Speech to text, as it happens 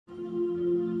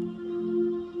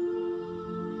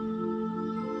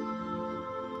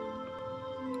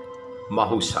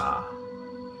Mahousha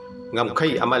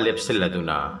ngamkai ama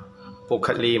lepsiladuna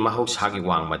pukhatli Mahousha gi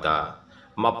wangmada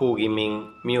mapugi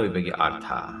ming miyoibagi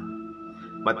artha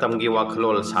matamgi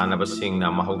wakhlol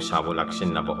sanabasingna Mahousha bu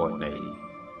laksinna ba hotnai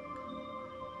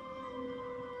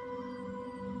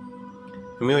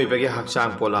miyoibagi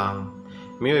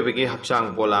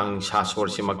hakchang polang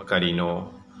sasor simak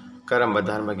karino karamba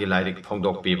dharmagi lairik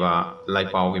phongdok piba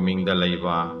laipau gi mingda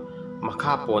leiba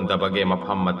makha pondabage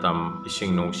mafam matam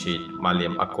ising nungsit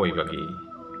malem akoibagi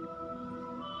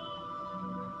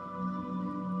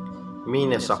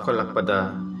Mina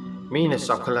sakhalakpada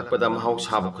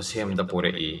Mahousha bu kasemda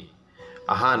purei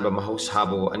ahanba Mahousha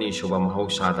bu anisuba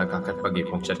Mahousha da kakatpagi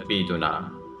khongchat piduna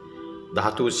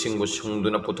dhatu singbu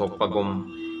sungduna puthokpagum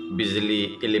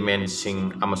bijli element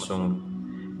sing amasung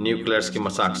nuclears ki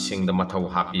masak sing da mathau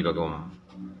hapibagum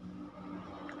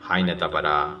haina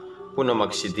tabara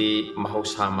punamaksidi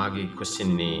Mahousha magi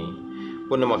kusinni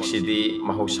punamaksidi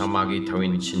Mahousha magi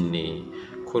thawin chinni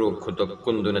khuru khudok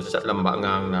kunduna chatlamba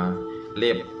ngangna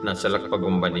lep na chalak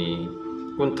pagumbani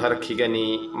kun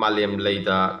tharkhigani malem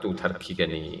leida tu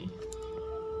tharkhigani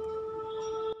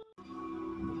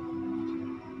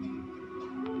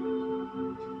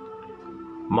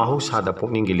Mahoushada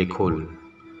Pukningee likhul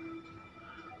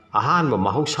ahanba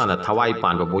Mahousha na thawai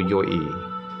panba boyoi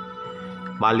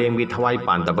malemgi thawai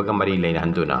pandabaga mari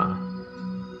leinanduna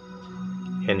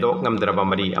hendok ngamdraba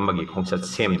mari amagi khongchat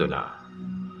semduna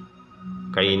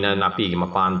kaina napi gi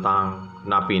mapantang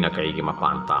napi na kai gi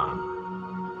mapantang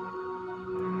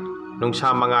nungsa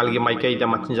mangal gi maikai da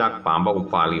machinjak pamba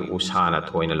upali usana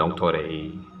thoina longthorei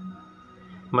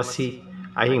masi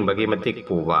ahing bagi matik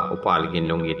puwa upal gi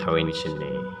nungi thaweni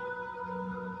sinni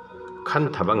khan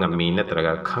thaba ngami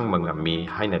natraga khangba ngami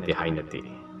hainati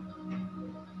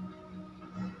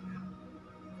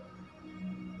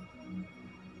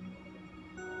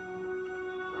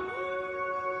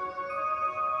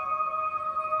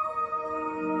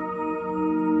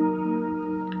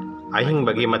ahing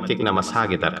bagi matik na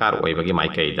masagi darkar oi bagi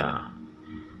maikaida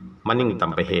maning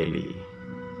tampa heli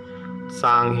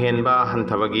sang henba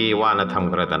hanthabagi wana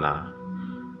thamgradana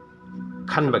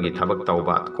khan bagi thabak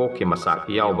tauba koki masak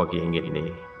yaw bagi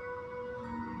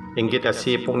ingit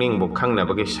asi pukning bu khangna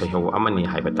bagi saihau amani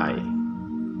haibatai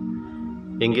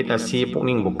ingit asi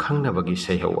pukning bu khangna bagi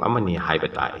saihau amani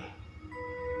haibatai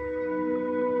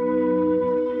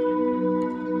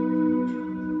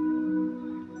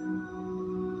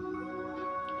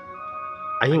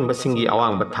ahing basingi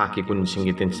awang bathaki gun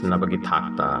singi tinsinna bagi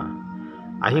thakta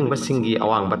ahing basingi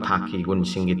awang bathaki gun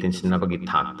singi tinsinna bagi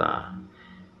thakta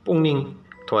pungning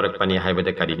thorak pani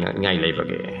haibada kari ngai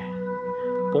leibage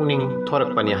pungning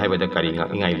thorak pani haibada kari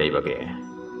ngai leibage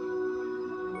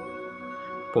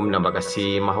pumna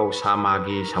bagasi Mahousha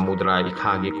magi samudra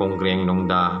ikhagi kongreng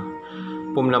nungda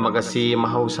pumna bagasi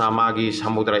Mahousha magi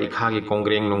samudra ikhagi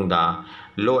kongreng nungda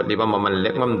lo liba mamal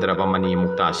lekmam draba mani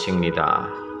mukta singnida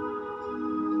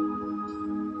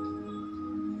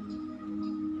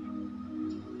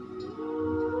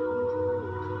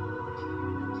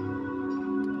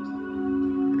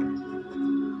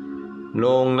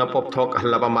nong na popthok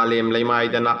halaba malem leimai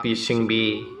da napi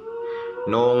singbi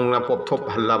nong na popthop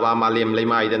halaba malem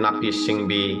leimai da napi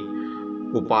singbi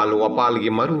upalu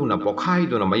apalgi maru na pokhai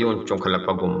do na mayon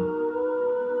chongkhalapagum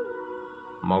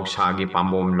Mahousha gi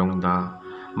pambom lungda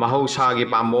Mahousha gi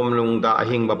pambom lungda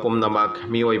ahing bapum namak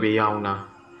mioi be yauna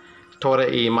thore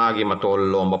i magi matol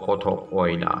lomba pothok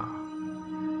oina